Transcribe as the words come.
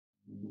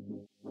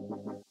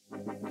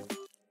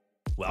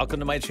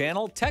Welcome to my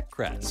channel,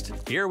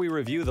 TechCrest. Here we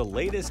review the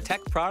latest tech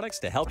products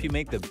to help you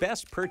make the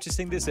best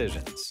purchasing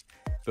decisions.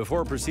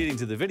 Before proceeding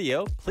to the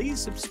video, please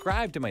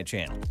subscribe to my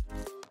channel.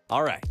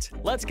 All right,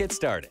 let's get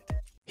started.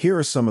 Here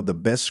are some of the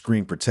best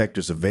screen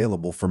protectors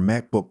available for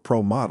MacBook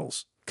Pro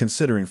models,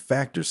 considering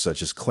factors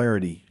such as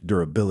clarity,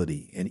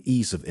 durability, and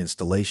ease of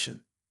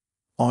installation.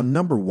 On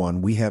number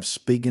 1, we have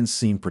Spigen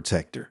Screen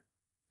Protector.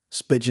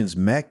 Spigen's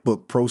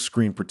MacBook Pro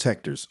screen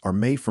protectors are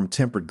made from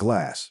tempered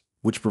glass,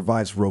 which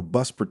provides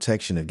robust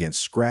protection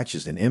against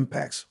scratches and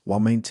impacts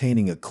while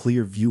maintaining a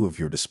clear view of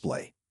your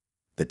display.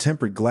 The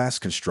tempered glass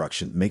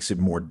construction makes it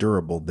more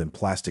durable than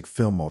plastic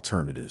film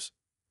alternatives,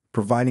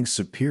 providing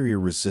superior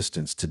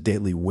resistance to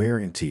daily wear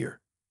and tear.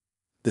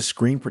 The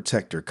screen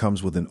protector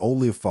comes with an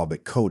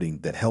oleophobic coating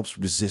that helps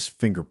resist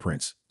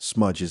fingerprints,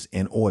 smudges,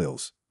 and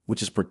oils,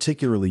 which is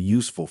particularly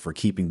useful for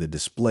keeping the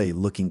display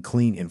looking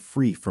clean and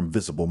free from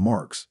visible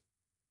marks.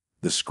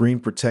 The screen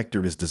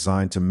protector is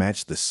designed to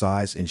match the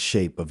size and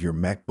shape of your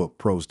MacBook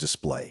Pro's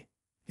display,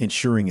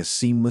 ensuring a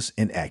seamless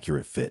and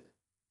accurate fit.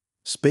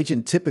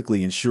 Spigen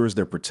typically ensures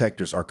their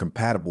protectors are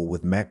compatible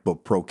with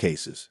MacBook Pro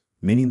cases,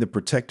 meaning the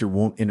protector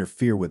won't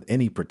interfere with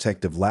any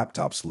protective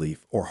laptop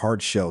sleeve or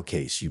hard shell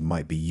case you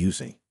might be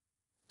using.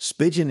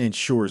 Spigen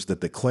ensures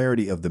that the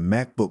clarity of the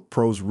MacBook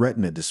Pro's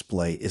Retina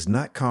display is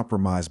not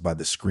compromised by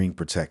the screen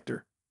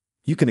protector.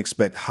 You can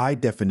expect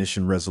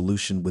high-definition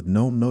resolution with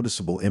no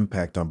noticeable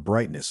impact on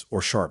brightness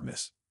or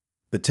sharpness.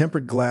 The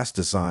tempered glass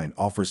design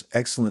offers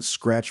excellent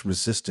scratch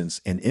resistance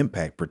and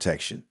impact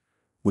protection,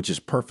 which is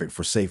perfect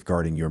for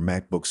safeguarding your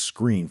MacBook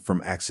screen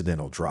from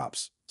accidental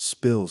drops,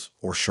 spills,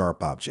 or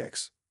sharp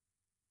objects.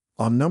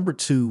 On number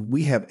 2,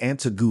 we have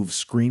Antogoo V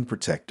Screen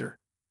Protector.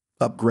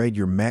 Upgrade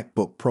your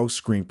MacBook Pro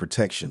screen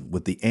protection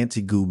with the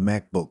AntiG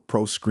MacBook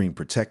Pro Screen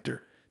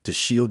Protector to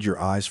shield your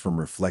eyes from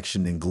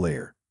reflection and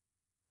glare.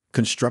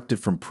 Constructed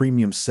from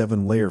premium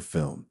 7-layer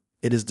film,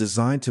 it is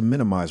designed to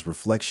minimize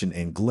reflection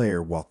and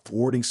glare while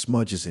thwarting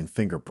smudges and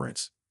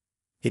fingerprints.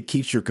 It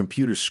keeps your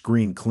computer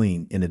screen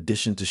clean in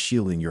addition to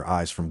shielding your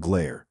eyes from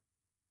glare.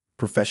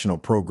 Professional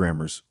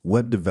programmers,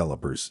 web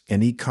developers,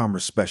 and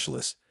e-commerce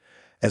specialists,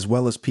 as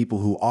well as people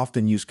who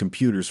often use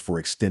computers for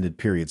extended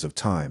periods of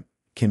time,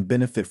 can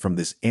benefit from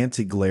this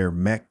anti-glare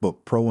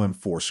MacBook Pro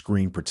M4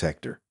 screen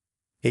protector.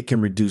 It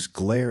can reduce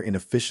glare and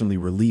efficiently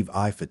relieve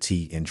eye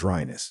fatigue and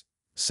dryness,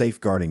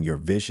 safeguarding your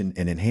vision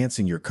and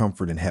enhancing your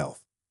comfort and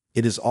health.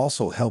 It is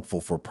also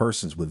helpful for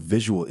persons with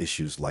visual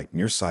issues like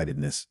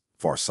nearsightedness,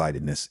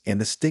 farsightedness,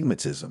 and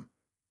astigmatism,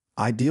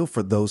 ideal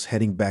for those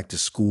heading back to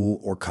school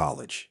or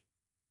college.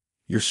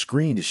 Your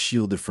screen is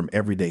shielded from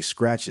everyday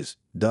scratches,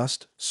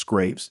 dust,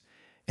 scrapes,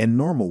 and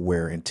normal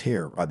wear and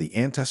tear by the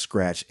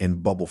anti-scratch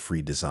and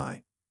bubble-free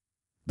design.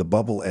 The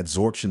bubble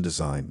adsorption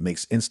design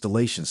makes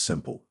installation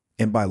simple,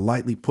 and by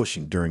lightly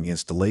pushing during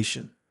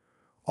installation,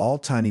 all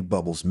tiny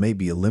bubbles may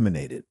be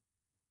eliminated.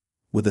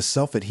 With a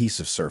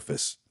self-adhesive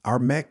surface, our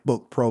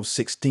MacBook Pro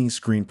 16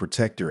 screen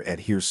protector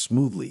adheres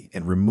smoothly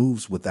and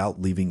removes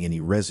without leaving any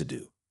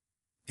residue.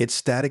 Its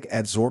static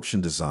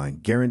adsorption design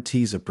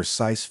guarantees a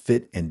precise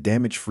fit and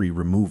damage-free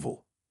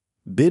removal.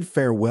 Bid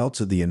farewell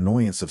to the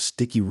annoyance of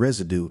sticky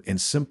residue and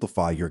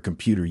simplify your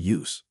computer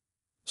use.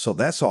 So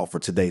that's all for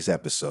today's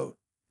episode.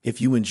 If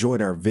you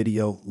enjoyed our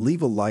video,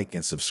 leave a like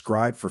and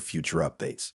subscribe for future updates.